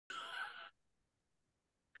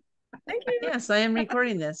Thank you. Yes, I am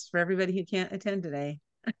recording this for everybody who can't attend today.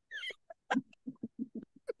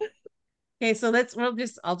 Okay, so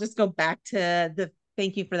I'll just go back to the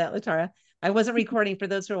thank you for that, Latara. I wasn't recording for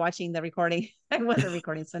those who are watching the recording. I wasn't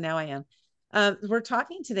recording, so now I am. We're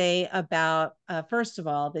talking today about, first of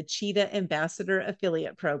all, the Cheetah Ambassador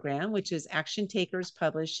Affiliate Program, which is Action Takers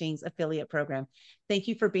Publishing's affiliate program. Thank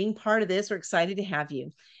you for being part of this. We're excited to have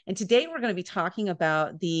you. And today we're going to be talking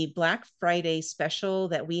about the Black Friday special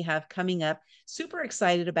that we have coming up. Super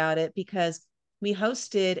excited about it because we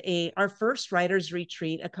hosted our first writers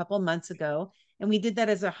retreat a couple months ago, and we did that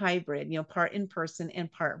as a hybrid, part in person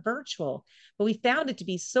and part virtual. But we found it to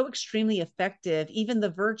be so extremely effective, even the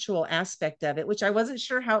virtual aspect of it, which I wasn't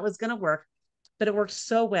sure how it was going to work, but it worked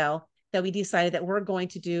so well that we decided that we're going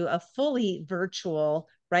to do a fully virtual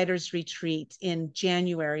writers retreat in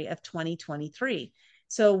January of 2023.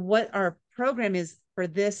 So what our program is for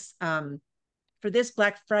this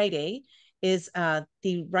Black Friday is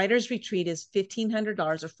the writer's retreat is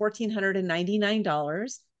 $1,500 or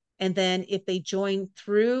 $1,499. And then if they join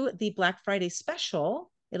through the Black Friday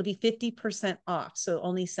special, it'll be 50% off. So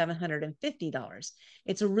only $750.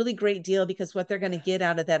 It's a really great deal because what they're going to get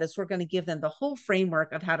out of that is we're going to give them the whole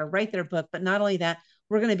framework of how to write their book. But not only that,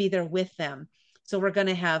 we're going to be there with them. So we're going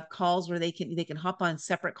to have calls where they can hop on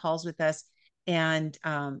separate calls with us and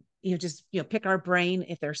just pick our brain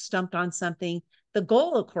if they're stumped on something. The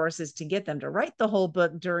goal, of course, is to get them to write the whole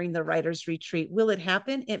book during the writer's retreat. Will it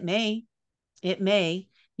happen? It may. It may.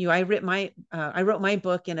 I wrote my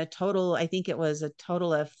book in I think it was a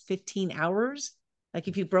total of 15 hours. Like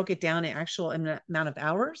if you broke it down in actual amount of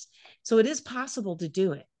hours. So it is possible to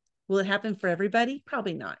do it. Will it happen for everybody?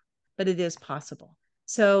 Probably not, but it is possible.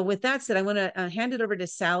 So with that said, I want to hand it over to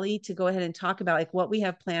Sally to go ahead and talk about like what we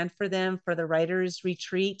have planned for them for the writers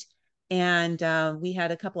retreat. And we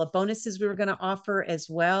had a couple of bonuses we were going to offer as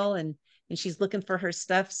well. And she's looking for her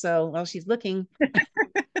stuff. So while she's looking,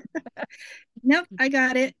 Nope, I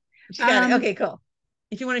got it. she got it. Okay, cool.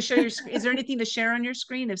 If you want to share your screen, is there anything to share on your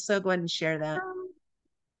screen? If so, go ahead and share that.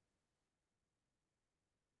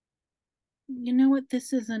 You know what?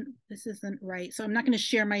 This isn't right. So I'm not going to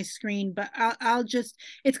share my screen, but I'll just,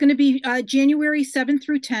 it's going to be January 7th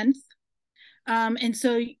through 10th. And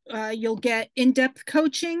so you'll get in-depth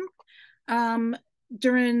coaching.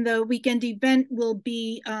 During the weekend event, we'll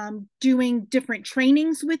be doing different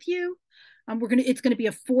trainings with you. It's going to be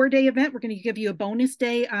a 4-day event. We're going to give you a bonus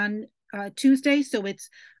day on Tuesday. So it's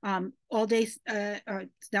all day,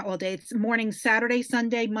 it's not all day, it's morning, Saturday,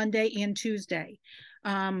 Sunday, Monday, and Tuesday.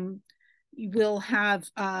 We'll have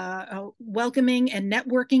a welcoming and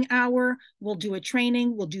networking hour. We'll do a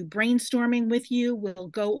training. We'll do brainstorming with you. We'll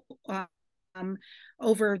go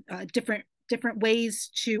over different ways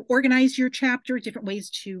to organize your chapter, different ways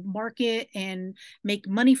to market and make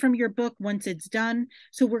money from your book once it's done.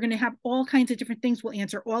 So we're going to have all kinds of different things. We'll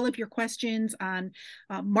answer all of your questions on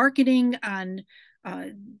marketing, on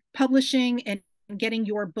publishing, and getting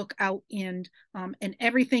your book out, and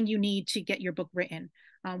everything you need to get your book written.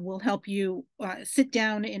 We'll help you sit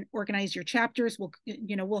down and organize your chapters.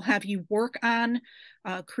 We'll have you work on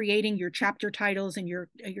creating your chapter titles and your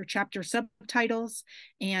chapter subtitles,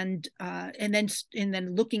 and then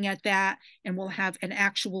looking at that, and we'll have an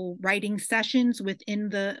actual writing sessions within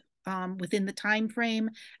the time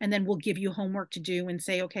frame, and then we'll give you homework to do and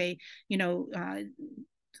say, okay,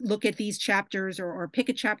 look at these chapters, or pick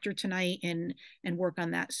a chapter tonight and work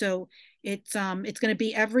on that. So it's going to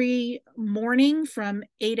be every morning from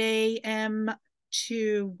 8 a.m.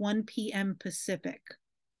 to 1 p.m. Pacific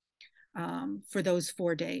for those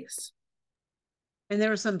 4 days. And there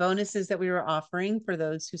were some bonuses that we were offering for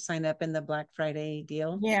those who sign up in the Black Friday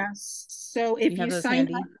deal. Yes. So if you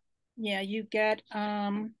sign up, you get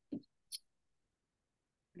what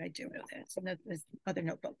did I do with it? It's this other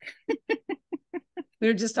notebook. We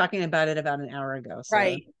were just talking about it about an hour ago. So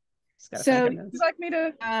right. So would you like me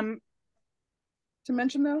to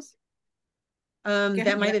mention those?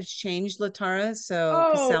 That might have changed, Latara.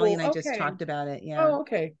 So Sally and I just talked about it. Yeah. Oh,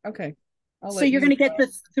 okay. So you're going to get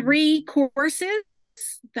the 3 courses: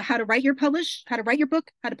 how to write your book, how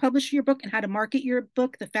to publish your book, and how to market your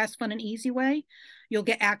book the fast, fun, and easy way. You'll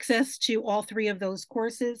get access to all 3 of those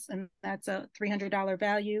courses, and that's a $300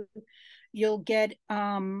 value. You'll get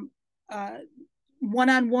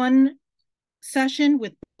one-on-one session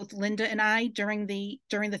with both Linda and I during the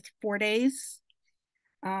 4 days.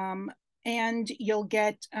 And you'll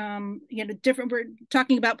get different, we're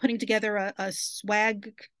talking about putting together a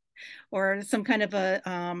swag or some kind of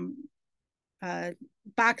a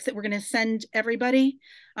box that we're going to send everybody,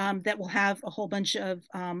 that will have a whole bunch of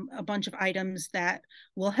items that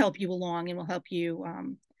will help you along and will help you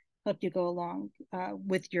help you go along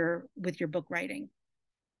with your book writing.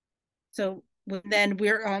 So then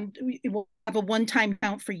we'll have a one-time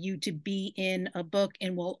count for you to be in a book,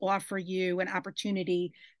 and we'll offer you an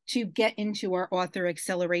opportunity to get into our author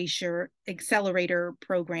accelerator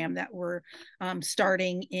program that we're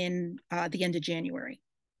starting in the end of January.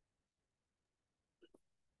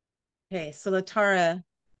 Okay, so Latara,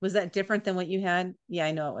 was that different than what you had? Yeah,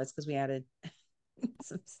 I know it was because we added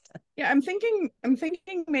some stuff. Yeah, I'm thinking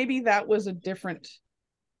maybe that was a different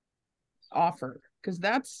offer, because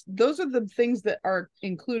those are the things that are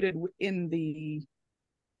included in the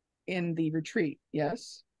retreat.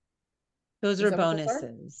 Yes, Those are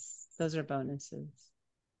bonuses. Those are bonuses.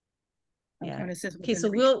 Okay, Yeah. it says Okay, so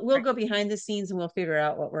we'll go behind the scenes and we'll figure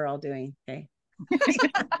out what we're all doing. Okay.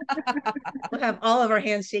 We'll have all of our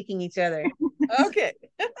hands shaking each other. Okay.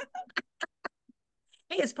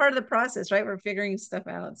 Hey, it's part of the process, right? We're figuring stuff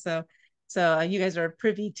out. So you guys are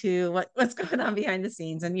privy to what's going on behind the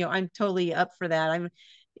scenes, and I'm totally up for that.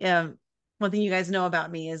 One thing you guys know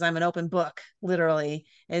about me is I'm an open book, literally,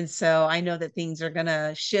 and so I know that things are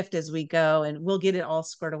gonna shift as we go, and we'll get it all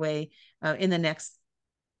squared away in the next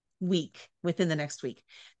week, within the next week.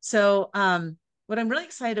 So what I'm really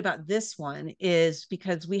excited about this one is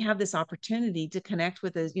because we have this opportunity to connect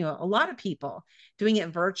with a lot of people. Doing it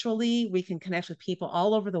virtually, we can connect with people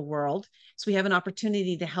all over the world. So we have an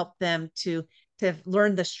opportunity to help them to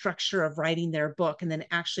learn the structure of writing their book and then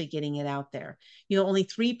actually getting it out there. Only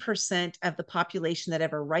 3% of the population that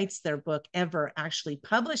ever writes their book ever actually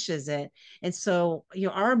publishes it. And so,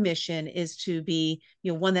 our mission is to be,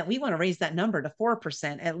 one that we want to raise that number to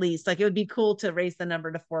 4% at least. Like, it would be cool to raise the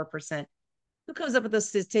number to 4%. Who comes up with those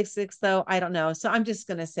statistics, though? I don't know. So I'm just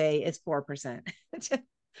going to say it's 4%.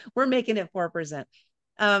 We're making it 4%.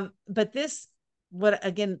 But this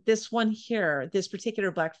one here, this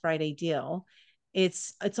particular Black Friday deal,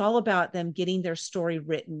 it's all about them getting their story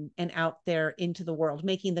written and out there into the world,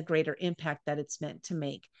 making the greater impact that it's meant to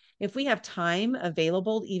make. If we have time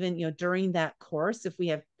available, even during that course, if we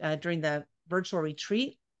have during the virtual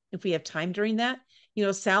retreat, if we have time during that,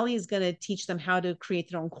 Sally is going to teach them how to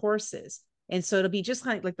create their own courses. And so it'll be just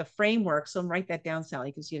kind of like the framework. So write that down,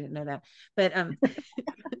 Sally, because you didn't know that. But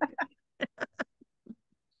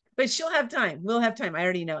but she'll have time. We'll have time. I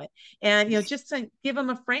already know it. And just to give them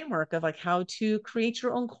a framework of like how to create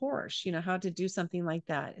your own course, how to do something like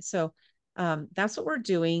that. So that's what we're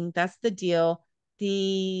doing. That's the deal.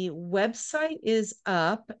 The website is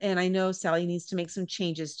up, and I know Sally needs to make some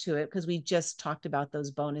changes to it because we just talked about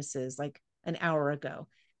those bonuses like an hour ago.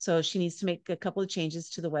 So she needs to make a couple of changes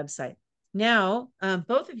to the website. Now,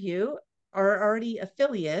 both of you are already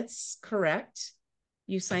affiliates, correct?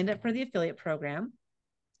 You signed up for the affiliate program.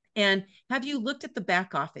 And have you looked at the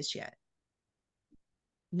back office yet?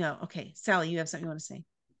 No. Okay. Sally, you have something you want to say?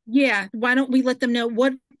 Yeah. Why don't we let them know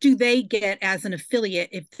what do they get as an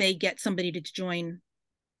affiliate if they get somebody to join?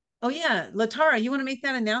 Oh, yeah. Latara, you want to make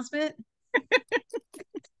that announcement?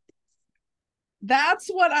 That's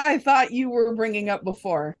what I thought you were bringing up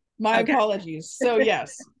before. My apologies. So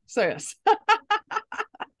yes. So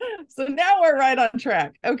now we're right on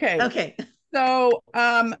track. Okay. So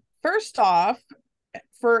first off,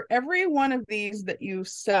 for every one of these that you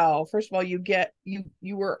sell, first of all, you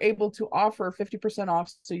were able to offer 50%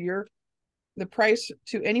 off. So the price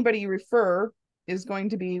to anybody you refer is going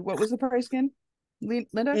to be, what was the price again,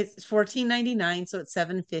 Linda? It's $14.99, so it's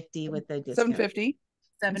 $7.50 with the discount. $7.50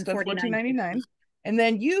 instead of $14.99. And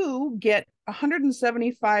then you get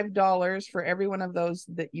 $175 for every one of those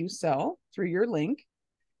that you sell through your link.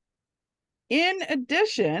 In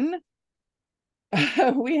addition,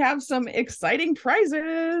 we have some exciting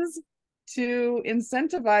prizes to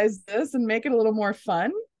incentivize this and make it a little more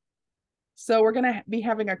fun. So we're going to be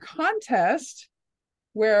having a contest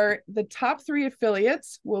where the top 3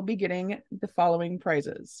 affiliates will be getting the following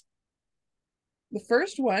prizes. The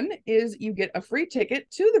first one is you get a free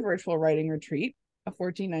ticket to the virtual writing retreat, a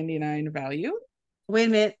 $14.99 value. Wait a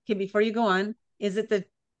minute. Okay, before you go on, is it the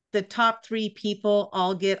top 3 people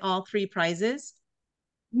all get all 3 prizes?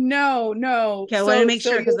 No. Okay, I want to make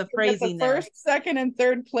sure because the phrasing the first, second, and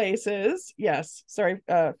third places. Yes, sorry.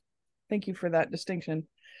 Thank you for that distinction.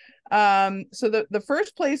 So the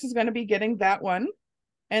first place is going to be getting that one,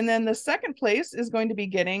 and then the second place is going to be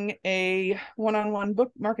getting a one-on-one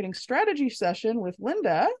book marketing strategy session with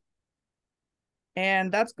Linda,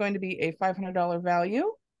 and that's going to be a $500 value.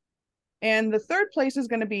 And the third place is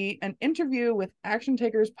going to be an interview with Action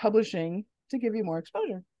Takers Publishing to give you more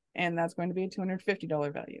exposure, and that's going to be a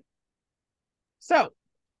 $250 value. So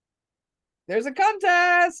there's a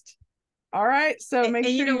contest. All right, so make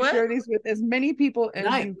sure you share these with as many people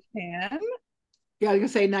as you can. Yeah, I was gonna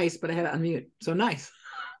say nice, but I had it on mute. So nice.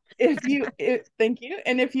 Thank you.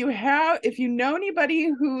 And if you know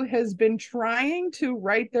anybody who has been trying to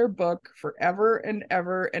write their book forever and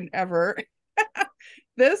ever and ever,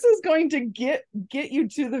 this is going to get you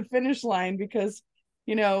to the finish line, because,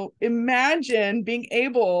 imagine being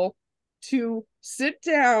able to sit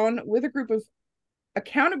down with a group of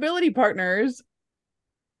accountability partners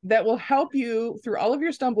that will help you through all of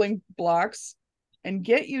your stumbling blocks and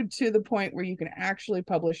get you to the point where you can actually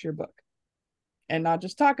publish your book and not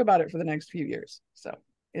just talk about it for the next few years. So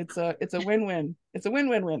it's a win-win. It's a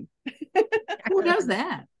win-win-win. Who does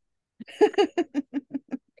that?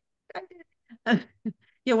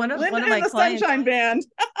 Yeah, one of my the clients. Sunshine Band.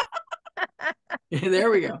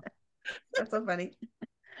 There we go. That's so funny.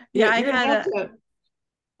 Yeah, I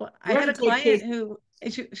had a client who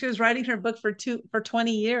she was writing her book for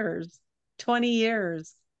 20 years. 20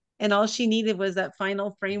 years. And all she needed was that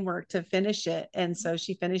final framework to finish it. And so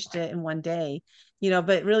she finished it in one day,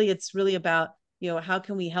 but really, it's really about, how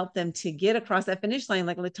can we help them to get across that finish line?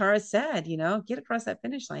 Like Latara said, get across that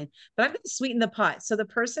finish line. But I'm going to sweeten the pot. So the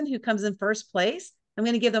person who comes in first place, I'm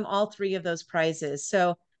going to give them all 3 of those prizes.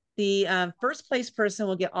 So the first place person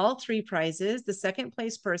will get all 3 prizes. The second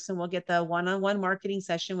place person will get the one-on-one marketing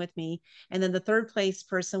session with me. And then the third place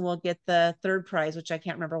person will get the 3rd prize, which I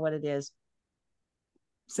can't remember what it is.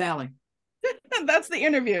 Sally. That's the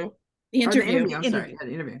interview. The interview. I'm sorry. The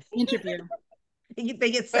interview. They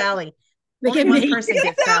get Sally. Only one person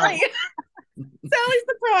gets Sally. Sally's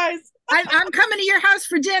the prize. I'm coming to your house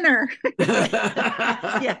for dinner.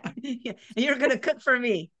 yeah. You're going to cook for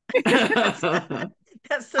me. That's the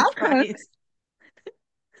prize.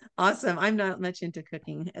 Awesome. I'm not much into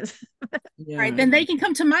cooking. Yeah. All right, then they can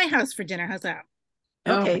come to my house for dinner. How's that?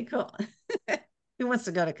 Okay, cool. Who wants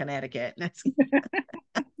to go to Connecticut?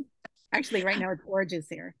 Actually, right now it's gorgeous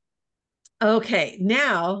here. Okay,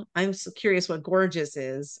 now I'm so curious what gorgeous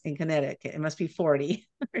is in Connecticut. It must be 40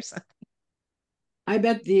 or something. I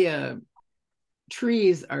bet the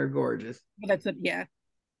trees are gorgeous. Yeah.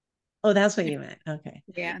 Oh, that's what you meant. Okay.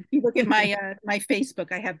 Yeah. If you look at my my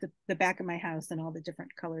Facebook, I have the back of my house and all the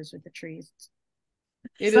different colors with the trees.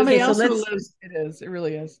 Somebody else who lives. It is. It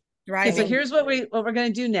really is. Okay, so here's what we're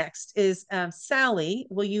going to do next is Sally,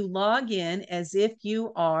 will you log in as if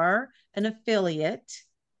you are an affiliate,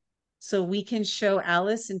 so we can show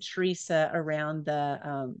Alice and Teresa around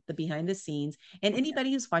the behind the scenes and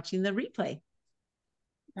anybody who's watching the replay.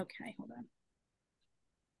 Okay, hold on.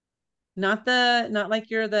 Not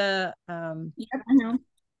like you're the yep, I know.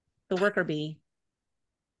 The worker bee.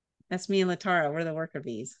 That's me and Latara. We're the worker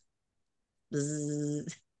bees.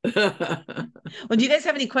 Well, do you guys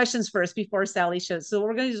have any questions first before Sally shows? So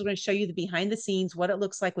we're going to show you the behind the scenes, what it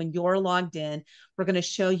looks like when you're logged in. We're going to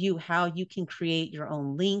show you how you can create your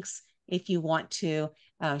own links if you want to.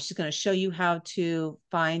 She's going to show you how to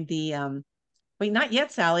find the wait, not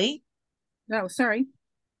yet, Sally. Oh, sorry.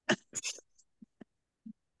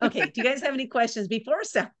 Okay, do you guys have any questions before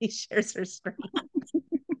Sally shares her screen?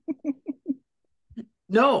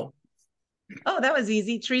 No. Oh, that was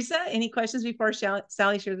easy. Teresa, any questions before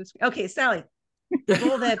Sally shares the screen? Okay, Sally,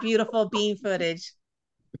 roll that beautiful bean footage.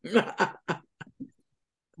 Oh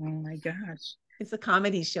my gosh. It's a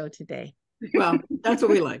comedy show today. Well, that's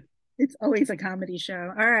what we like. It's always a comedy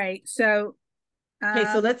show. All right. So okay,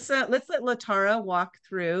 so let's let Latara walk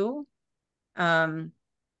through for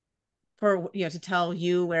to tell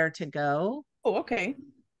you where to go. Oh, okay.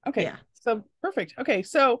 Okay. Yeah. So perfect. Okay.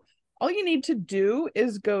 So all you need to do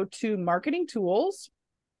is go to marketing tools.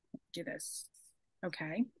 Do this.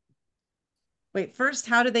 Okay. Wait, first,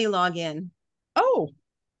 how do they log in? Oh.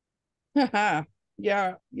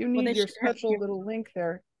 Yeah, you need your special little link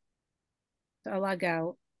there. So I'll log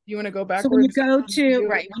out. You want to go backwards? So when you go to,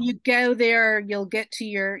 right, when you go there, you'll get to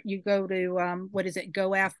you go to, what is it?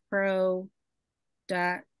 GoAFPro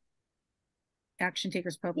dot Action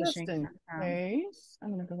Takers Publishing. Just in case. I'm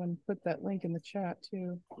going to go and put that link in the chat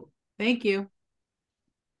too. Thank you.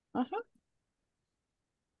 Uh-huh.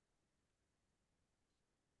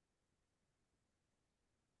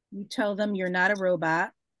 You tell them you're not a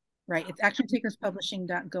robot, right? It's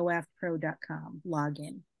actiontakerspublishing.goafpro.com. Log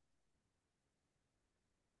in.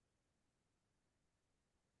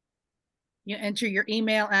 You enter your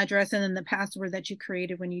email address and then the password that you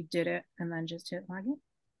created when you did it, and then just hit login.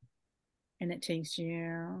 And it takes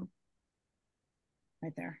you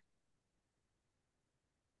right there.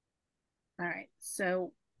 All right,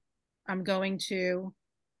 so I'm going to.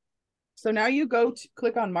 So now you go to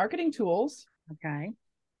click on marketing tools. Okay.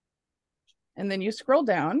 And then you scroll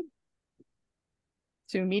down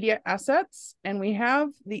to media assets, and we have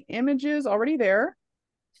the images already there.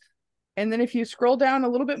 And then if you scroll down a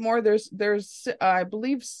little bit more, there's I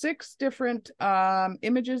believe 6 different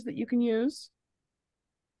images that you can use.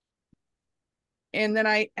 And then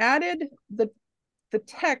I added the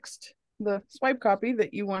text, the swipe copy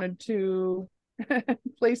that you wanted to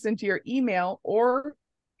place into your email or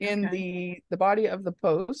in the body of the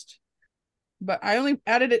post. But I only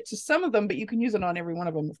added it to some of them, but you can use it on every one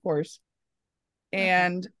of them, of course.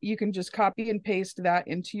 And you can just copy and paste that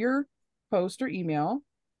into your post or email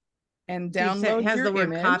and download it has your the word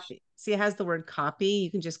image. copy. See, it has the word copy.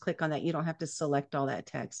 You can just click on that. You don't have to select all that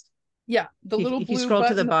text. Yeah, the little if blue you scroll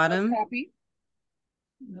to the button bottom, copy.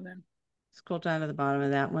 Scroll down to the bottom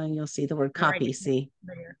of that one, you'll see the word copy. Right. See,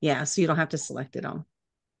 yeah, so you don't have to select it all.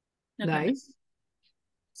 Nice.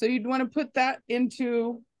 So you'd want to put that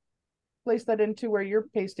into, place that into where you're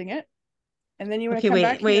pasting it. And then you want to come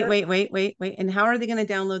back here. Wait. And how are they going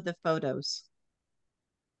to download the photos?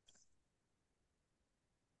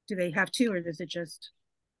 Do they have to, or is it just?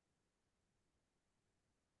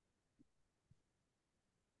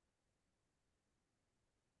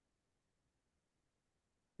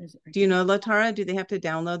 Do you know, Latara, do they have to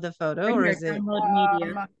download the photo right or here, is it download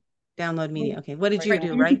media? Download media. Okay. What did you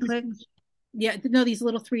do? Right click? Yeah, no, these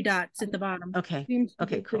little 3 dots at the bottom. Okay. Seems to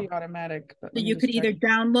be pretty automatic. So you could either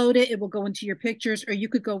download it, it will go into your pictures, or you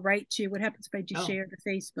could go right to what happens if I do share to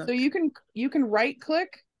Facebook. So you can right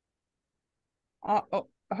click.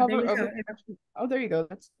 Hover over. Oh, there you go.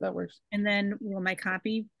 That works. And then will my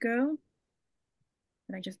copy go?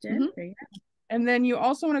 That I just did. There you go. And then you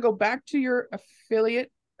also want to go back to your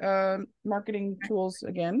affiliate marketing tools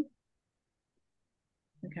again.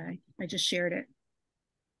 Okay, I just shared it.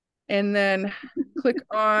 And then click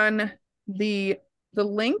on the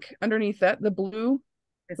link underneath that, the blue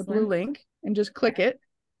link, and just click it,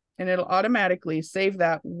 and it'll automatically save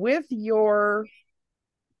that with your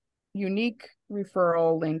unique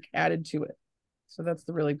referral link added to it. So that's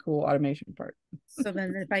the really cool automation part. So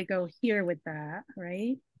then if I go here with that,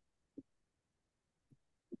 right?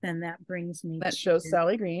 Then that brings me that shows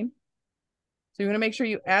Sally Green. So you want to make sure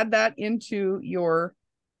you add that into your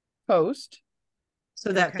post.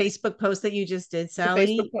 So that Facebook post that you just did, Sally,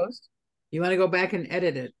 the Facebook post. You want to go back and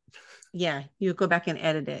edit it. Yeah, you go back and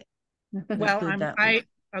edit it. Well,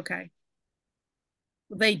 okay.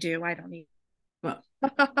 They do. I don't need. Well.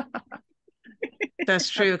 That's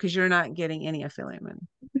true, because you're not getting any affiliate money.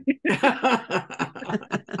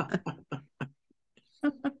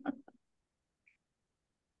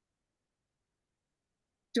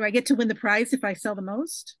 Do I get to win the prize if I sell the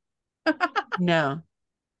most? No.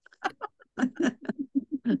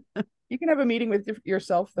 You can have a meeting with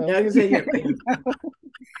yourself, though. Yeah, I was gonna say,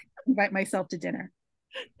 invite myself to dinner.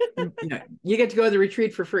 You get to go to the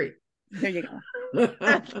retreat for free. There you go.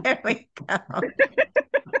 There we go.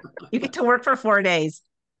 You get to work for 4 days.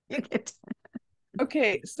 You get to...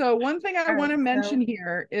 Okay, so one thing I want to mention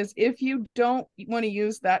here is if you don't want to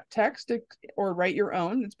use that text or write your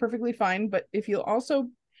own, it's perfectly fine. But if you'll also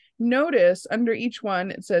notice under each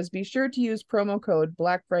one, it says, be sure to use promo code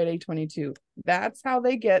Black Friday 22. That's how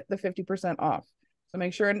they get the 50% off. So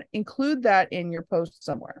make sure and include that in your post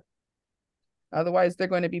somewhere. Otherwise, they're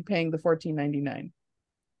going to be paying the $14.99.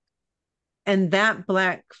 And that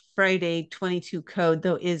Black Friday 22 code,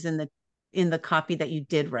 though, is in the copy that you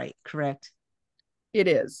did write, correct? It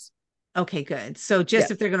is. Okay, good. So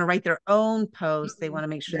just if they're going to write their own post, they want to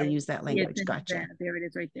make sure they use that language. Gotcha. There it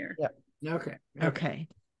is right there. Yeah. Okay.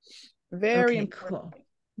 Very important.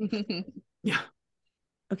 Cool. Yeah.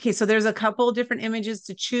 Okay, so there's a couple different images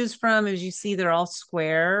to choose from. As you see, they're all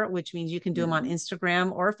square, which means you can do them on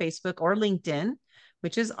Instagram or Facebook or LinkedIn,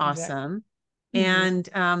 which is awesome. And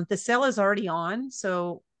the sale is already on.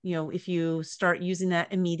 So, if you start using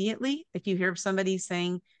that immediately, if you hear of somebody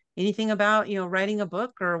saying anything about, writing a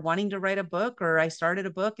book or wanting to write a book, or I started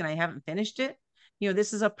a book and I haven't finished it,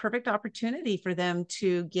 this is a perfect opportunity for them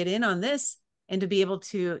to get in on this and to be able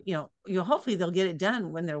to, hopefully they'll get it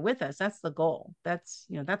done when they're with us. That's the goal. That's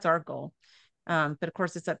our goal. But of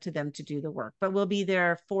course, it's up to them to do the work. But we'll be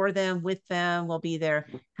there for them, with them. We'll be there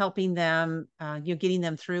helping them, getting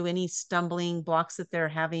them through any stumbling blocks that they're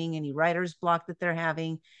having, any writer's block that they're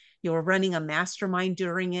having. You're running a mastermind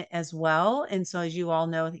during it as well. And so, as you all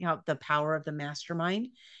know, the power of the mastermind.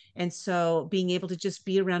 And so being able to just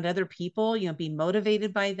be around other people, be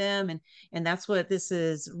motivated by them. And that's what this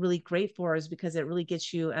is really great for, is because it really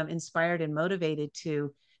gets you inspired and motivated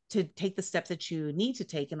to take the steps that you need to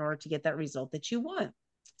take in order to get that result that you want.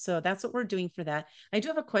 So that's what we're doing for that. I do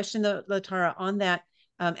have a question though, Latara, on that.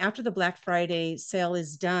 After the Black Friday sale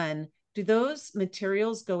is done, do those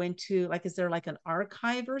materials go into, is there like an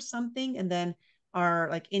archive or something? And then are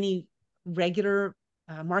like any regular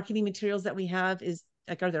marketing materials that we have? Is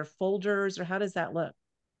like, are there folders, or how does that look?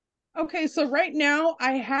 Okay, so right now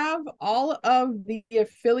I have all of the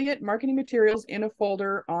affiliate marketing materials in a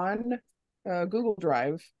folder on Google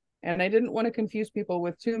Drive, and I didn't want to confuse people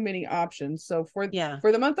with too many options. So for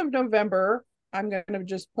the month of November, I'm going to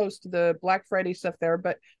just post the Black Friday stuff there,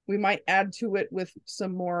 but we might add to it with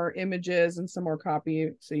some more images and some more copy,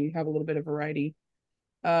 so you have a little bit of variety.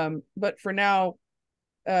 But for now,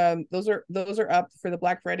 those are up for the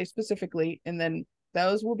Black Friday specifically, and then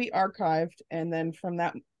those will be archived, and then from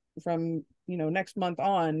next month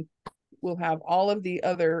on, we'll have all of the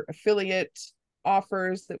other affiliate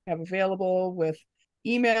offers that we have available with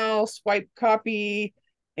email, swipe copy,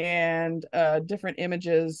 and different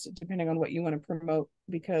images depending on what you want to promote,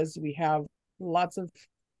 because we have lots of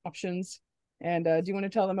options. And do you want to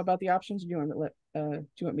tell them about the options, or do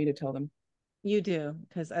you want me to tell them? You do,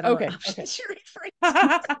 because I don't know what options you're referring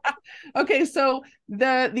to. Okay, so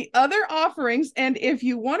the other offerings, and if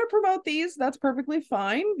you want to promote these, that's perfectly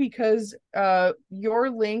fine, because your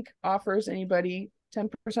link offers anybody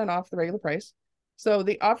 10% off the regular price. So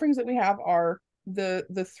the offerings that we have are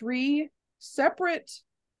the 3 separate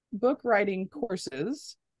book writing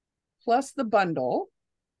courses plus the bundle,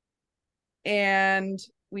 and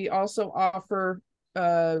we also offer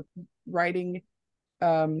writing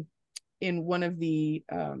in one of the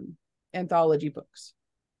anthology books.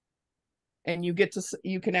 And you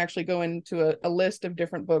can actually go into a list of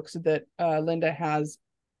different books that Linda has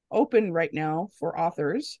open right now for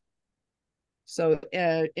authors. So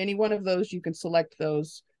any one of those, you can select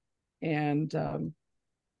those and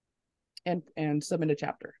submit a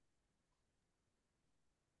chapter.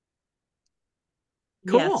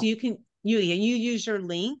 Cool. Yeah, so you use your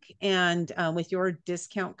link, and with your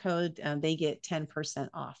discount code, they get 10%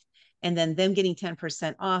 off. And then them getting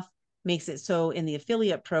 10% off makes it so in the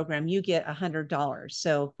affiliate program, you get $100.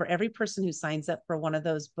 So for every person who signs up for one of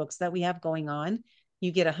those books that we have going on,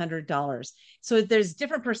 you get $100. So there's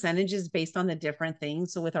different percentages based on the different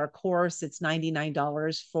things. So with our course, it's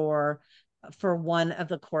 $99 for one of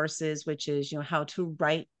the courses, which is, how to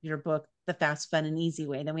write your book the fast, fun, and easy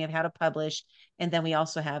way. Then we have how to publish. And then we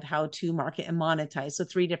also have how to market and monetize. So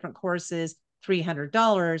 3 different courses,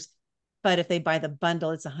 $300. But if they buy the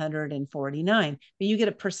bundle, it's $149. But you get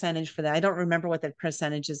a percentage for that. I don't remember what the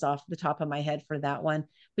percentage is off the top of my head for that one,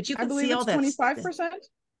 but you can see all that. 25%.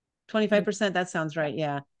 25%. That sounds right.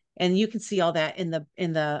 Yeah. And you can see all that in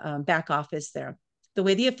the back office there. The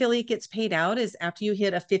way the affiliate gets paid out is after you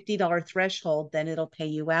hit a $50 threshold, then it'll pay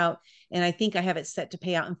you out. And I think I have it set to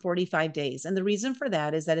pay out in 45 days. And the reason for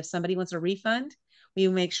that is that if somebody wants a refund, we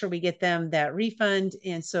make sure we get them that refund.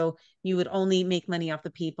 And so you would only make money off the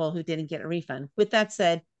people who didn't get a refund. With that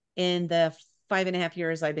said, in the 5.5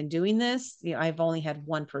 years I've been doing this, I've only had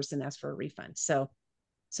one person ask for a refund. So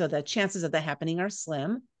the chances of that happening are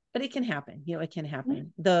slim, but it can happen. It can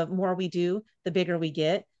happen. The more we do, the bigger we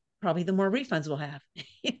get, probably the more refunds we'll have.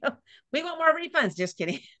 We want more refunds. Just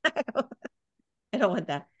kidding. I don't want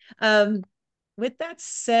that. With that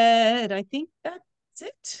said, I think that's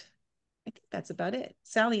it. I think that's about it.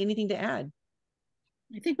 Sally, anything to add?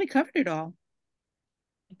 I think we covered it all.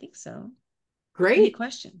 I think so. Great. Any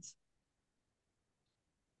questions?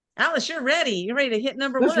 Alice, you're ready. You're ready to hit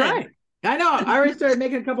number That's 1. Right. I know. I already started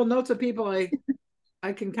making a couple notes of people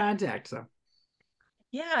I can contact. So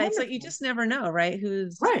yeah, wonderful. It's like you just never know, right?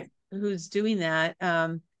 Who's doing that.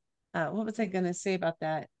 What was I going to say about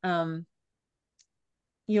that?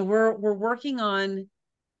 We're working on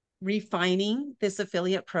refining this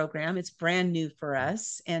affiliate program. It's brand new for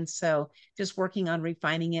us. And so just working on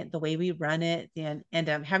refining it, the way we run it, and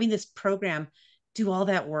having this program do all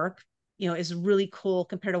that work, is really cool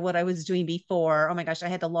compared to what I was doing before. Oh my gosh, I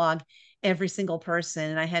had to log every single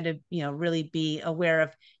person, and I had to, really be aware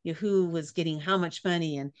of who was getting how much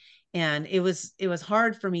money. And it was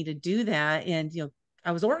hard for me to do that. And,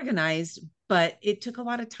 I was organized, but it took a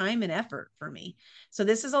lot of time and effort for me. So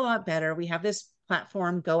this is a lot better. We have this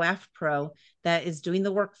platform, GoAF Pro, that is doing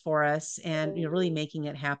the work for us and really making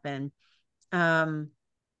it happen. It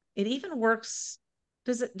even works.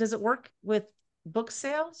 Does it work with book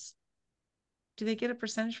sales? Do they get a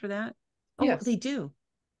percentage for that? Yes. Oh, they do.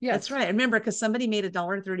 Yes. That's right. I remember because somebody made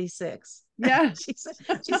 $1.36. Yeah.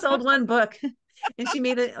 she sold one book and she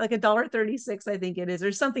made it like $1.36, I think it is,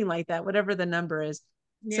 or something like that, whatever the number is.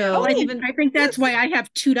 Yeah, so I think that's why I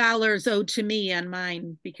have $2 owed to me on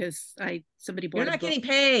mine, because somebody bought. You're not getting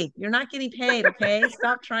paid. You're not getting paid. Okay,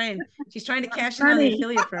 stop trying. She's trying to cash in on the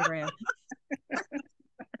affiliate program.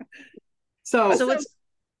 So it's.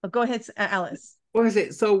 Oh, go ahead, Alice. What is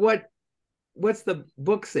it? So what's the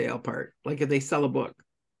book sale part? Like if they sell a book?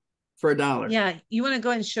 for $1. Yeah, you want to go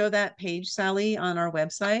ahead and show that page, Sally, on our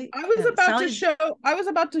website? I was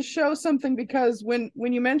about to show something, because when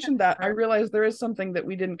you mentioned that, I realized there is something that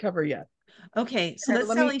we didn't cover yet. Okay, so let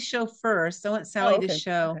Sally show first. I want Sally to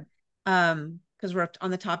show, because we're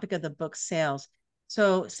on the topic of the book sales.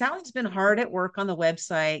 So Sally's been hard at work on the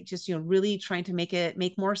website, just really trying to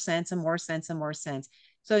make more sense and more sense and more sense.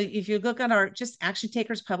 So if you look at our just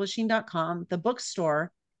actiontakerspublishing.com, the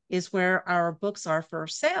bookstore is where our books are for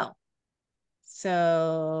sale.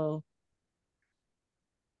 So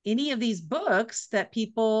any of these books that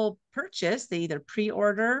people purchase, they either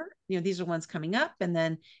pre-order, these are ones coming up, and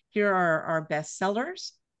then here are our best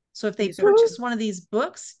sellers. So if they purchase one of these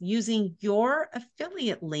books using your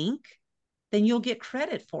affiliate link, then you'll get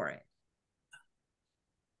credit for it.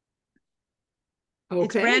 Okay.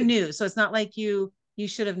 It's brand new. So it's not like you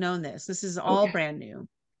should have known this. This is all brand new.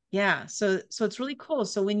 Yeah. So it's really cool.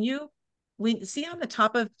 So when see on the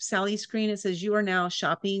top of Sally's screen, it says you are now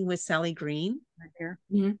shopping with Sally Green. Right there.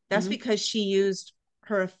 Mm-hmm. That's because she used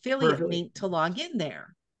her affiliate link to log in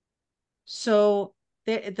there. So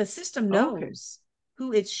the system knows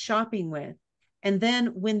who it's shopping with. And then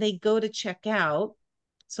when they go to check out,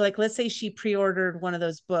 so like, let's say she pre-ordered one of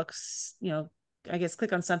those books, I guess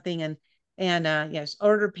click on something and yes,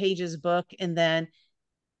 order Paige's book. And then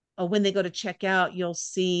when they go to check out, you'll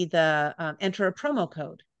see the enter a promo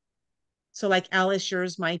code. So like Alice,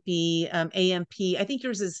 yours might be AMP. I think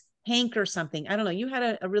yours is Hank or something. I don't know. You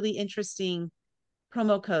had a really interesting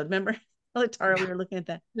promo code. Remember, Tara, we were looking at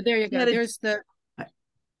that. But there you go. There's the.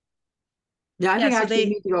 Yeah, I think I actually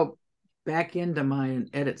need to go back into mine and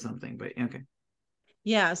edit something, but okay.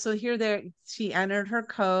 Yeah, so here she entered her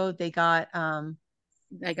code. They got I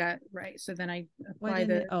got right. So then I apply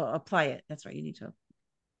apply it. That's right. You need to.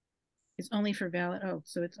 It's only for valid. Oh,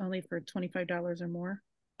 so it's only for $25 or more.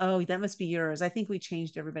 Oh, that must be yours. I think we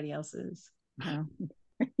changed everybody else's. Oh.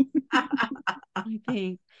 I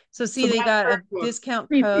think so. See, they got a discount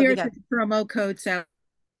code. They got promo code Sally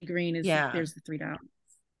Green is there's the $3.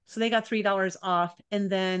 So they got $3 off. And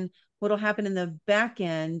then what'll happen in the back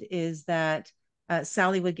end is that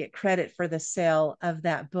Sally would get credit for the sale of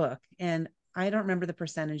that book. And I don't remember the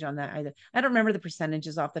percentage on that either. I don't remember the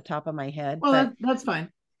percentages off the top of my head. Well, but that's fine.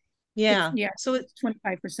 Yeah. So it's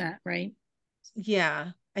 25%, right?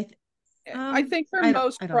 Yeah. I think for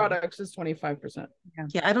most products is 25%.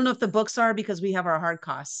 Yeah. I don't know if the books are, because we have our hard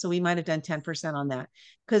costs. So we might have done 10% on that,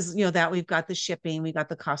 because that we've got the shipping, we got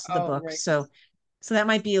the cost of the book. Right. So that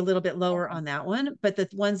might be a little bit lower on that one, but the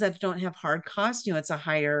ones that don't have hard costs, it's a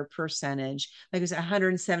higher percentage. Like it's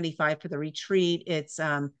 175 for the retreat. It's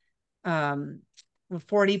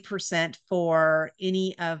 40% for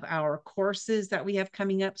any of our courses that we have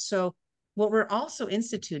coming up. So what we're also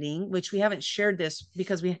instituting, which we haven't shared this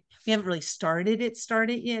because we haven't really started it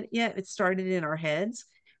yet. It started in our heads,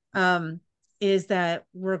 is that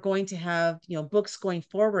we're going to have, books going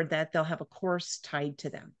forward that they'll have a course tied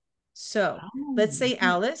to them. So let's say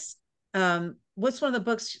Alice, what's one of the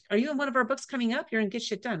books? Are you in one of our books coming up? You're in Get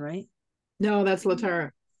Shit Done, right? No, that's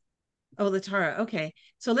Latara. Oh, Latara. Okay.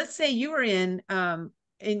 So let's say you were in the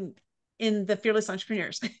Fearless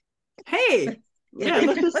Entrepreneurs. Hey, yeah,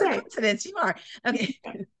 let's just say. Coincidence, you are. Okay.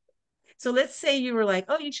 So let's say you were like,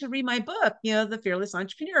 oh, you should read my book, the Fearless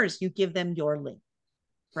Entrepreneurs. You give them your link,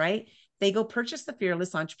 right? They go purchase the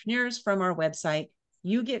Fearless Entrepreneurs from our website.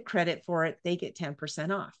 You get credit for it. They get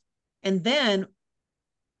 10% off. And then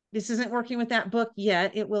this isn't working with that book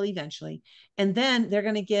yet. It will eventually. And then they're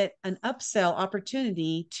going to get an upsell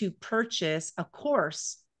opportunity to purchase a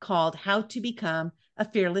course called How to Become a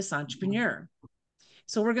Fearless Entrepreneur.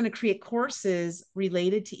 So we're going to create courses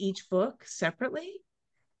related to each book separately.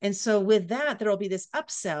 And so with that, there'll be this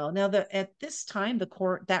upsell. Now at this time,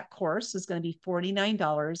 that course is going to be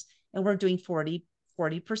 $49 and we're doing 40%.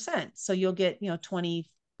 So you'll get,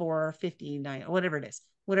 $24.59 or whatever it is,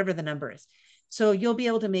 whatever the number is. So you'll be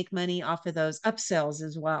able to make money off of those upsells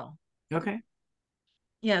as well. Okay.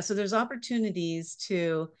 Yeah. So there's opportunities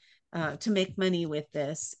to make money with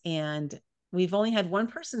this. And we've only had one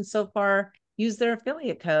person so far use their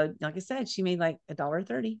affiliate code. Like I said, she made like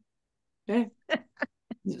 $1.30. Okay.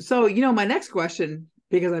 So, my next question,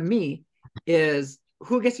 because I'm me, is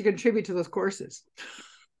who gets to contribute to those courses?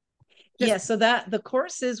 So that the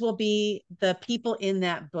courses will be the people in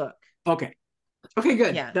that book. Okay,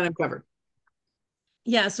 good. Yeah. Then I'm covered.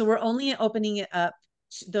 Yeah. So we're only opening up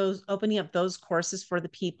those courses for the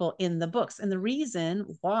people in the books. And the reason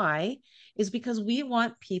why is because we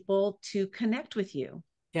want people to connect with you.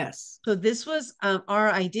 Yes. So this was our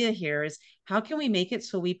idea here is how can we make it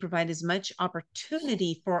so we provide as much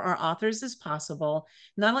opportunity for our authors as possible,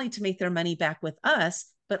 not only to make their money back with us,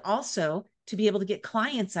 but also to be able to get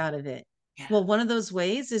clients out of it. Yeah. Well, one of those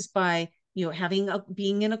ways is by, you know,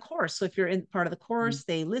 being in a course. So if you're in part of the course,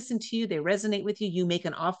 they listen to you, they resonate with you, you make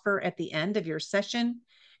an offer at the end of your session,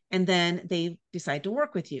 and then they decide to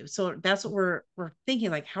work with you. So that's what we're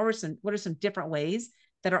thinking, like, what are some different ways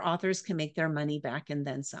that our authors can make their money back and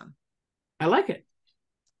then some. I like it.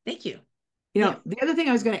 Thank you. You know, the other thing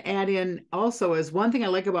I was going to add in also is, one thing I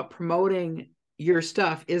like about promoting your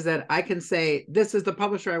stuff is that I can say, this is the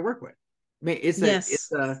publisher I work with. I mean, it's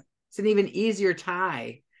an even easier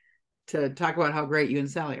tie to talk about how great you and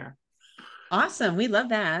Sally are. Awesome. We love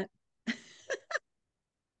that.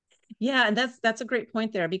 Yeah, and that's a great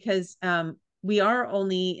point there, because we are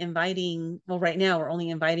only inviting, well, right now we're only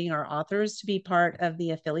inviting our authors to be part of the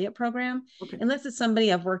affiliate program. Okay. Unless it's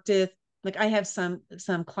somebody I've worked with. Like, I have some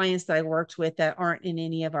clients that I worked with that aren't in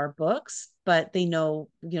any of our books, but they know,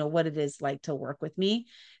 you know, what it is like to work with me.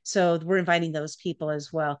 So we're inviting those people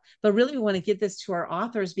as well. But really, we want to get this to our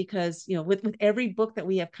authors because, you know, with every book that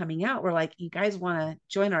we have coming out, we're like, you guys want to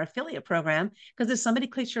join our affiliate program, because if somebody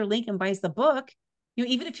clicks your link and buys the book, you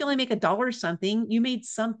know, even if you only make $1 or something, you made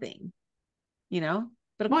something, you know.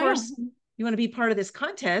 But of course, you want to be part of this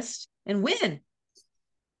contest and win.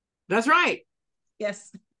 That's right.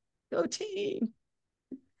 Yes. Go team.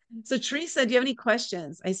 So Teresa, do you have any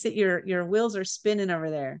questions? I see your wheels are spinning over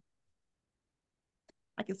there.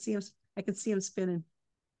 I can see them spinning.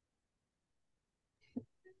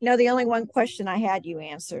 No, the only one question I had, you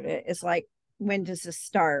answered it. It's like, when does this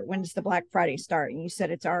start? When does the Black Friday start? And you said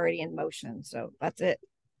it's already in motion. So that's it.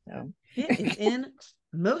 So it is in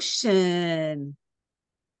motion.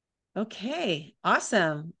 Okay,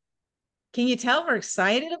 awesome. Can you tell we're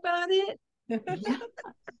excited about it? Yeah.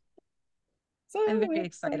 So I'm very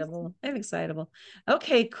excitable. I'm excitable.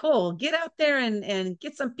 Okay, cool. Get out there and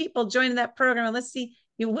get some people joining that program. And let's see,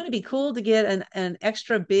 wouldn't it be cool to get an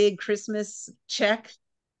extra big Christmas check?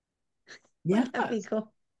 Yeah, that'd be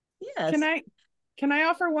cool. Yes. Can I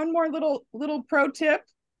offer one more little pro tip?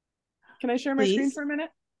 Can I share my screen for a minute?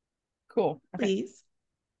 Cool. Okay. Please.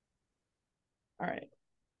 All right.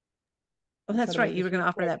 Oh, that's right. You were going to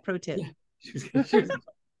offer that pro tip. Yeah.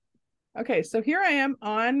 Okay, so here I am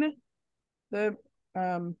on the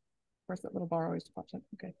where's that little bar always pops up?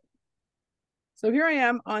 Okay. So here I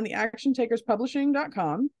am on the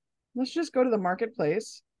actiontakerspublishing.com. Let's just go to the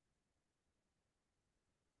marketplace.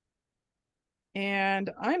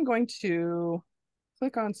 And I'm going to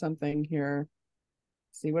click on something here.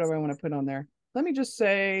 Let's see, what do I want to put on there? Let me just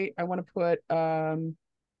say I want to put I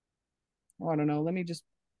don't know.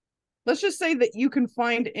 Let's just say that you can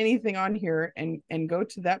find anything on here and go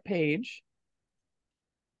to that page.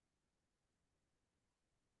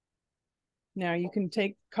 Now you can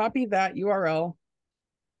copy that URL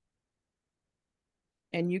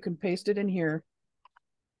and you can paste it in here.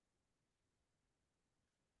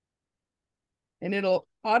 And it'll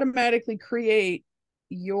automatically create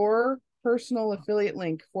your personal affiliate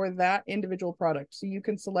link for that individual product. So you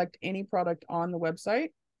can select any product on the website.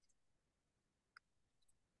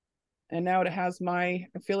 And now it has my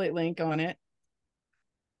affiliate link on it.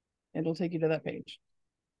 It'll take you to that page.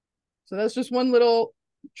 So that's just one little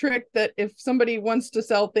trick, that if somebody wants to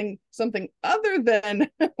sell something other than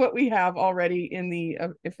what we have already in the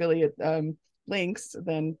affiliate links,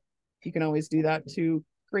 then you can always do that to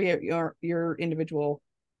create your individual,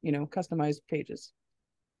 customized pages.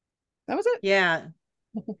 That was it. Yeah.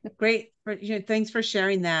 Great. Thanks for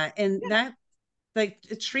sharing that. And that, like,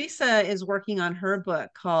 Teresa is working on her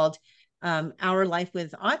book called Our Life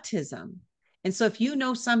with Autism. And so if you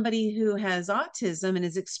know somebody who has autism and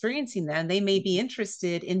is experiencing that, and they may be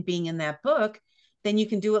interested in being in that book, then you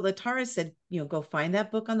can do what Latara said, go find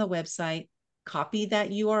that book on the website, copy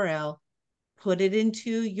that URL, put it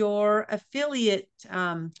into your affiliate.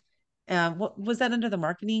 What was that, under the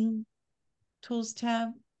marketing tools tab?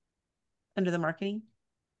 Under the marketing?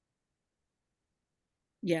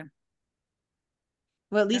 Yeah.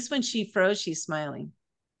 Well, at least when she froze, she's smiling.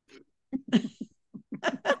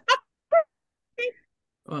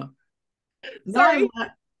 Sorry.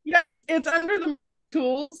 Yeah, it's under the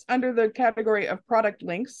tools, under the category of product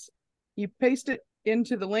links. You paste it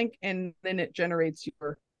into the link and then it generates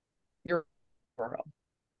your URL.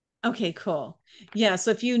 Okay, cool. Yeah.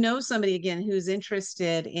 So if you know somebody, again, who's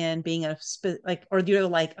interested in being or you're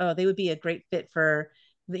like, oh, they would be a great fit for,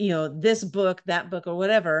 this book, that book, or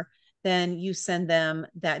whatever, then you send them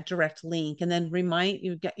that direct link, and then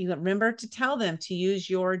you remember to tell them to use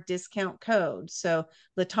your discount code. So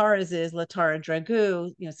Latara's is Latara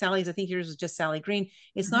Dragoo, Sally's, I think yours is just Sally Green.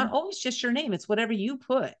 It's not always just your name. It's whatever you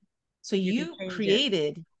put. So you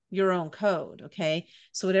created your own code. Okay.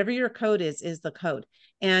 So whatever your code is the code.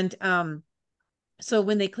 And so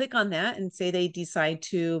when they click on that and say they decide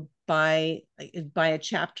to buy a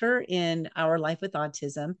chapter in Our Life with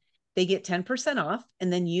Autism, they get 10% off,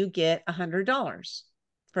 and then you get $100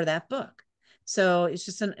 for that book. So it's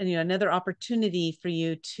just another opportunity for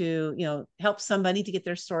you to, help somebody to get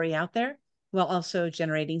their story out there while also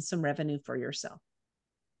generating some revenue for yourself.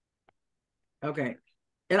 Okay.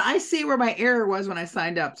 And I see where my error was when I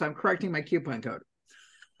signed up. So I'm correcting my coupon code.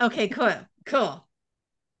 Okay, cool. Awesome.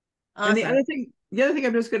 And the other thing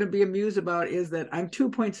I'm just going to be amused about is that I'm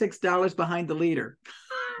 $2.6 behind the leader.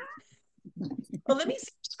 Well, let me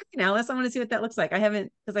see your screen, Alice. I want to see what that looks like. I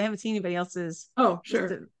haven't seen anybody else's. Oh,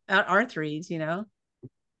 sure. Our threes,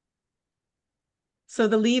 So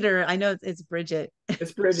the leader, I know it's Bridget.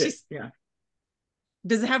 It's Bridget. Yeah.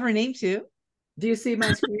 Does it have her name too? Do you see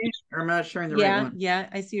my screen? Or I'm not showing the right one. Yeah,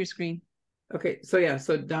 I see your screen. Okay,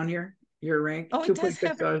 so down here, your rank,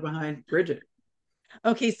 $2.6 behind Bridget.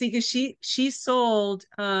 Okay, see, because she sold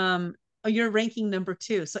you're ranking number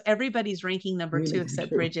 2. So everybody's ranking number 2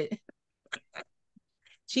 except Bridget.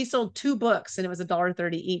 She sold 2 books and it was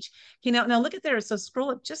 $1.30 each. Okay, now look at there. So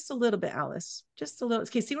scroll up just a little bit, Alice. Just a little.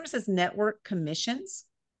 Okay, see where it says network commissions?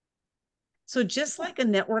 So just like a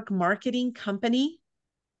network marketing company,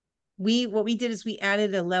 what we did is we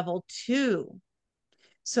added a level 2.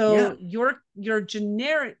 So your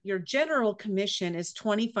general commission is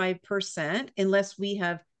 25% unless we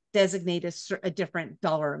have designated a different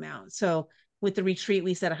dollar amount. So with the retreat,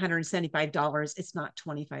 we said $175. It's not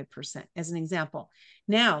 25% as an example.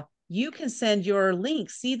 Now you can send your link.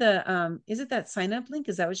 See the, is it that sign up link?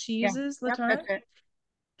 Is that what she uses, Latara? Yep,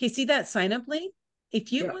 okay, see that sign up link?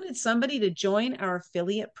 If you wanted somebody to join our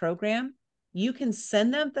affiliate program, you can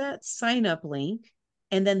send them that sign up link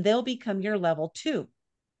and then they'll become your level 2.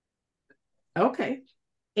 Okay.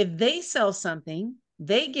 If they sell something,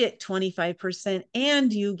 they get 25%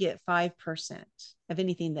 and you get 5% of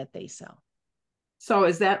anything that they sell. So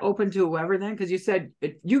is that open to whoever then? Because you said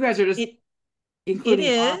you guys are just including.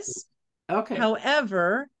 It is. Okay.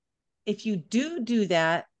 However, if you do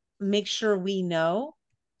that, make sure we know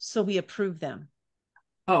so we approve them.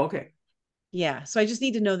 Oh, okay. Yeah. So I just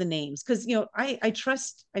need to know the names because I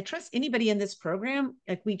trust anybody in this program.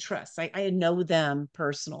 Like we trust. I know them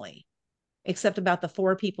personally. Except about the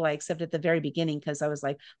 4 people I accepted at the very beginning because I was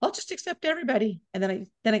like, I'll just accept everybody. And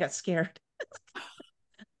then I got scared.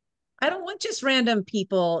 I don't want just random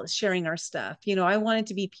people sharing our stuff. I want it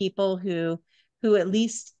to be people who at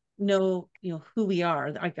least know, who we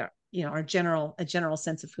are. I got, a general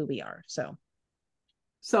sense of who we are.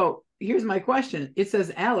 So here's my question. It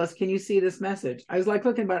says, Alice, can you see this message? I was like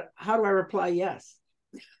looking about how do I reply yes?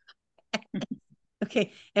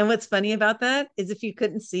 Okay. And what's funny about that is if you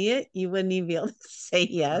couldn't see it, you wouldn't even be able to say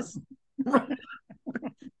yes.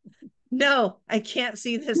 No, I can't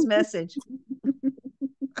see this message.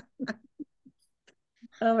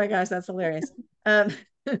 Oh my gosh, that's hilarious.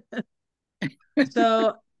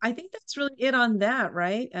 So I think that's really it on that,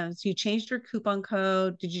 right? So you changed your coupon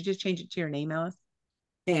code. Did you just change it to your name, Alice?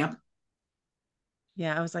 Yeah.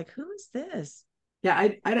 Yeah, I was like, who is this? Yeah,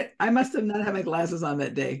 I must have not had my glasses on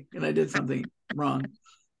that day and I did something wrong.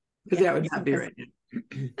 Because that would not be right.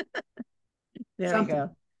 There we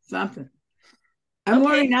go. Something. I'm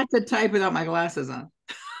learning not to type without my glasses on.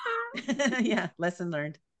 Yeah, lesson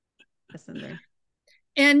learned.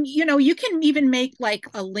 And you can even make like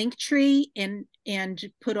a link tree and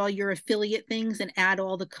put all your affiliate things and add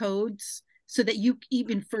all the codes so that you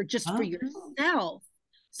even for yourself.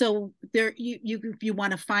 So there you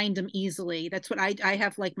want to find them easily. That's what I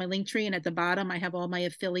have, like my link tree, and at the bottom I have all my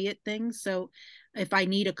affiliate things. So if I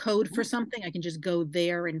need a code for something, I can just go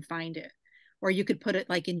there and find it. Or you could put it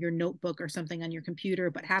like in your notebook or something on your computer,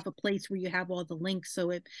 but have a place where you have all the links.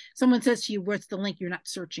 So if someone says to you, where's the link? You're not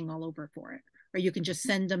searching all over for it. Or you can just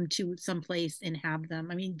send them to some place and have them.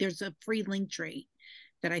 I mean, there's a free link tree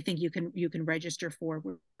that I think you can register for,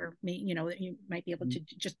 where you might be able to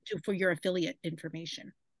just do for your affiliate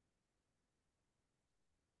information.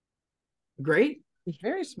 Great.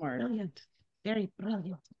 Very smart. Brilliant. Very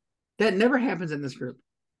brilliant. That never happens in this group.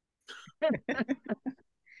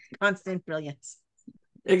 Constant brilliance.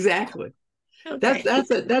 Exactly. Okay.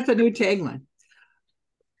 That's a new tagline.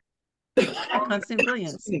 Constant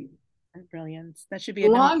brilliance. Brilliance. That should be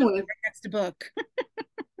along with next book.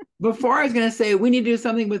 Before I was going to say we need to do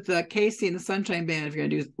something with Casey and the Sunshine Band. If you're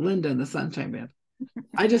going to do Linda and the Sunshine Band,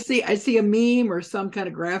 I see a meme or some kind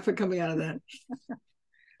of graphic coming out of that.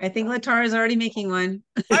 I think Latara is already making one.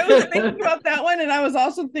 I was thinking about that one, and I was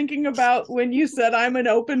also thinking about when you said I'm an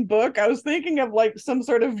open book. I was thinking of like some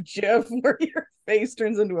sort of GIF where your face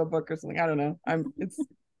turns into a book or something. I don't know.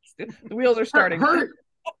 The wheels are starting.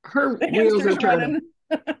 her The wheels are hamster's turning. running.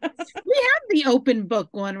 We have the open book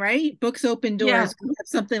one, right? Books open doors. Yeah. We have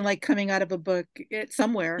something like coming out of a book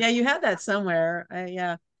somewhere. Yeah, you had that somewhere.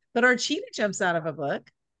 Yeah. But our cheetah jumps out of a book.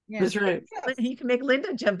 Yeah. That's right. Yes. You can make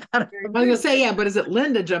Linda jump out of a I was book. gonna say, yeah, but is it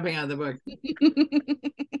Linda jumping out of the book?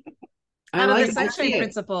 I Out of like the it. I Sunshine see it.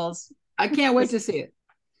 Principles. I can't wait to see it.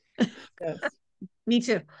 Yes. Me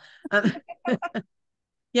too.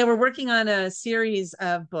 Yeah, we're working on a series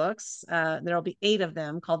of books. There'll be 8 of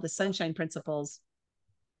them called the Sunshine Principles.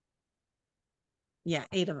 Yeah,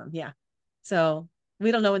 8 of them. Yeah. So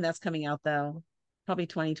we don't know when that's coming out though. Probably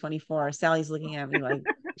 2024. Sally's looking at me like,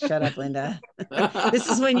 shut up, Linda. This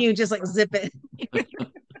is when you just like zip it.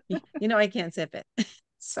 You know, I can't zip it.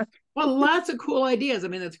 So Well, lots of cool ideas. I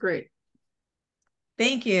mean, that's great.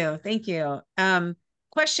 thank you. Thank you.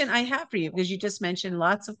 Question I have for you, because you just mentioned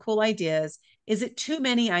lots of cool ideas. Is it too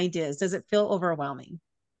many ideas? Does it feel overwhelming?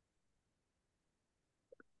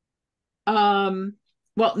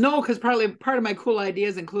 Well, no, because partly part of my cool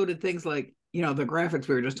ideas included things like, you know, the graphics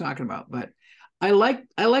we were just talking about. But I like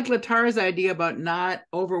Latara's idea about not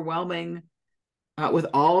overwhelming with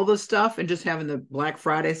all the stuff and just having the Black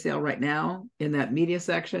Friday sale right now in that media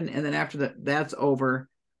section, and then after that's over,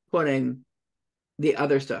 putting the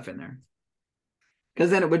other stuff in there,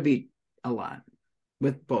 because then it would be a lot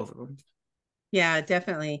with both of them. Yeah,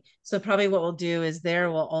 definitely. So probably what we'll do is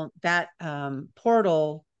that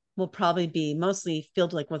portal will probably be mostly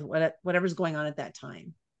filled like with whatever's going on at that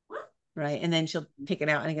time. Right. And then she'll pick it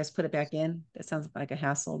out and I guess put it back in. That sounds like a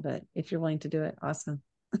hassle, but if you're willing to do it, awesome.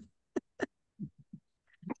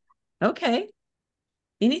 Okay.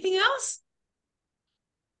 Anything else?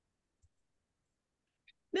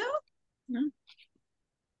 No? No.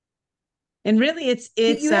 And really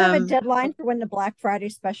You have a deadline for when the Black Friday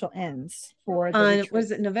special ends for the retreat. What is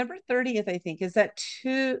it, November 30th, I think. Is that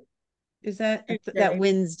Tuesday. that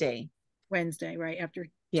Wednesday? Wednesday, right after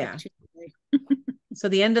Yeah. Tuesday. So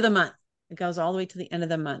the end of the month. It goes all the way to the end of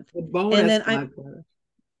the month. The bonus and then Black Friday.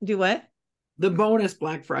 Do what? The bonus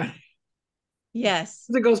Black Friday. Yes.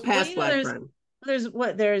 It goes past Black Friday.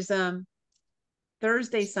 There's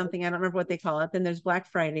Thursday something. I don't remember what they call it. Then there's Black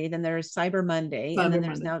Friday. Then there's Cyber Monday. And then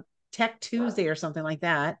there's now Tech Tuesday or something like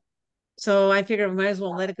that. So I figured we might as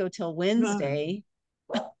well let it go till Wednesday.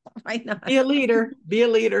 Why not? Be a leader. Be a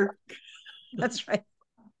leader. That's right.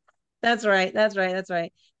 That's right. That's right. That's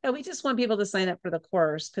right. Yeah, we just want people to sign up for the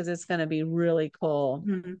course because it's going to be really cool.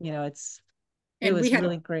 Mm-hmm. You know, it was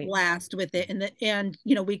really great. Blast with it, and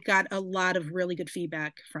you know, we got a lot of really good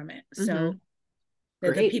feedback from it. So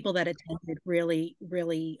the people that attended really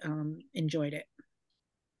enjoyed it.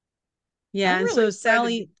 Yeah, and so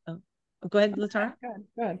Sally, go ahead, Latara.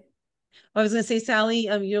 Go ahead. I was going to say, Sally,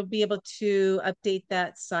 you'll be able to update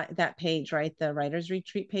that page, right? The Writers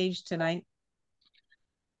Retreat page tonight.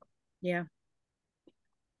 Yeah.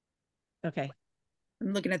 Okay.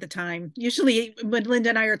 I'm looking at the time. Usually when Linda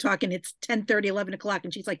and I are talking, it's 10:30, 11 o'clock.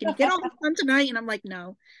 And she's like, can you get all this done tonight? And I'm like,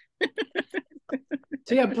 no.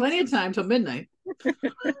 So you have plenty of time till midnight. What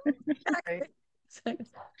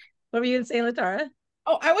were you going to say, Latara?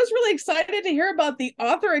 Oh, I was really excited to hear about the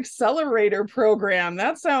Author Accelerator program.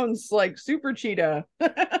 That sounds like super Cheetah.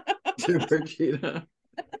 Super Cheetah.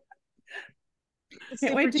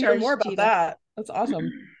 Can't wait to hear more about that. That's awesome.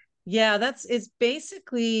 Yeah, it's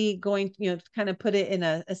basically going, you know, to kind of put it in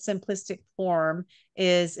a simplistic form,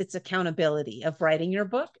 it's accountability of writing your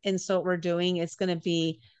book. And so what we're doing is going to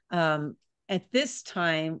be at this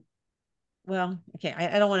time, well, okay,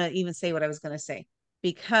 I don't want to even say what I was going to say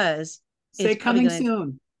because say coming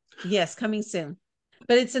soon. Yes, coming soon.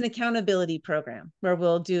 But it's an accountability program where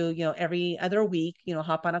we'll do, you know, every other week, you know,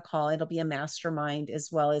 hop on a call. It'll be a mastermind as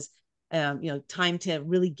well as, you know, time to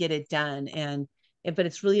really get it done. But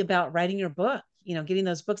it's really about writing your book, you know, getting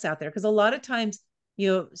those books out there. Because a lot of times,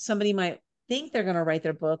 you know, somebody might think they're going to write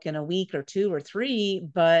their book in a week or 2 or 3,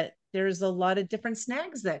 but there's a lot of different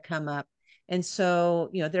snags that come up. And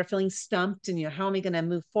so, you know, they're feeling stumped and, you know, how am I going to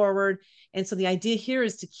move forward? And so the idea here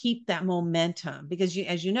is to keep that momentum because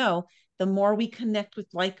as you know, the more we connect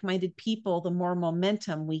with like-minded people, the more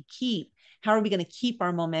momentum we keep. How are we going to keep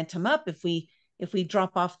our momentum up if we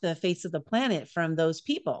drop off the face of the planet from those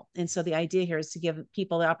people? And so the idea here is to give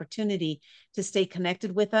people the opportunity to stay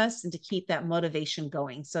connected with us and to keep that motivation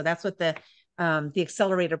going. So that's what the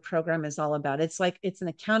accelerator program is all about. It's an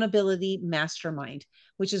accountability mastermind,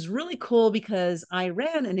 which is really cool because I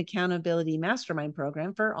ran an accountability mastermind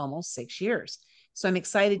program for almost 6 years. So I'm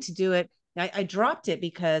excited to do it. I dropped it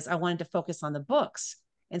because I wanted to focus on the books.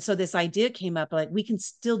 And so this idea came up, like we can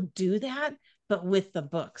still do that, but with the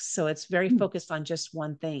books. So it's very focused on just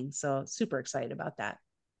one thing. So super excited about that.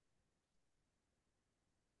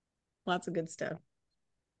 Lots of good stuff.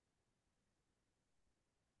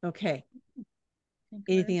 Okay.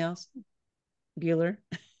 Anything else? Bueller?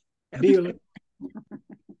 Bueller.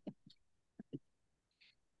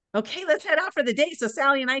 Okay, let's head out for the day so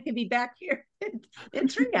Sally and I can be back here in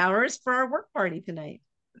 3 hours for our work party tonight.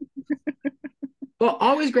 Well,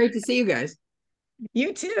 always great to see you guys.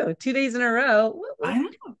 You too. 2 days in a row. Woo-hoo. I know.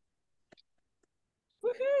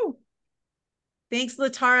 Woohoo! Thanks,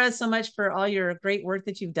 Latara, so much for all your great work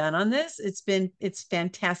that you've done on this. It's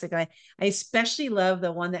fantastic. I especially love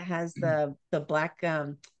the one that has the black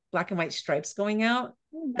and white stripes going out.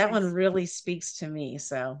 Oh, nice. That one really speaks to me.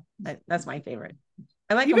 So that's my favorite.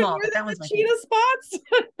 I like Even them all, more but than that one's the my cheetah favorite. spots.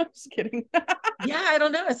 I'm just kidding. Yeah, I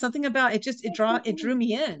don't know. It's something about it. It drew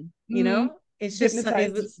me in. You know, it's just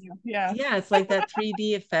Yeah. it's like that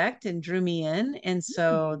 3D effect and drew me in, and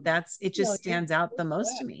so it just stands out the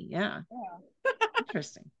most to me. Yeah.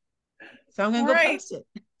 Interesting. So I'm gonna go post it.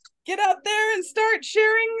 Get out there and start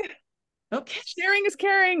sharing. Okay. Sharing is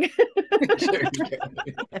caring. Yes, there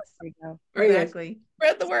you go. Exactly.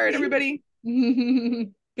 Spread the word, everybody.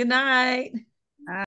 Good night.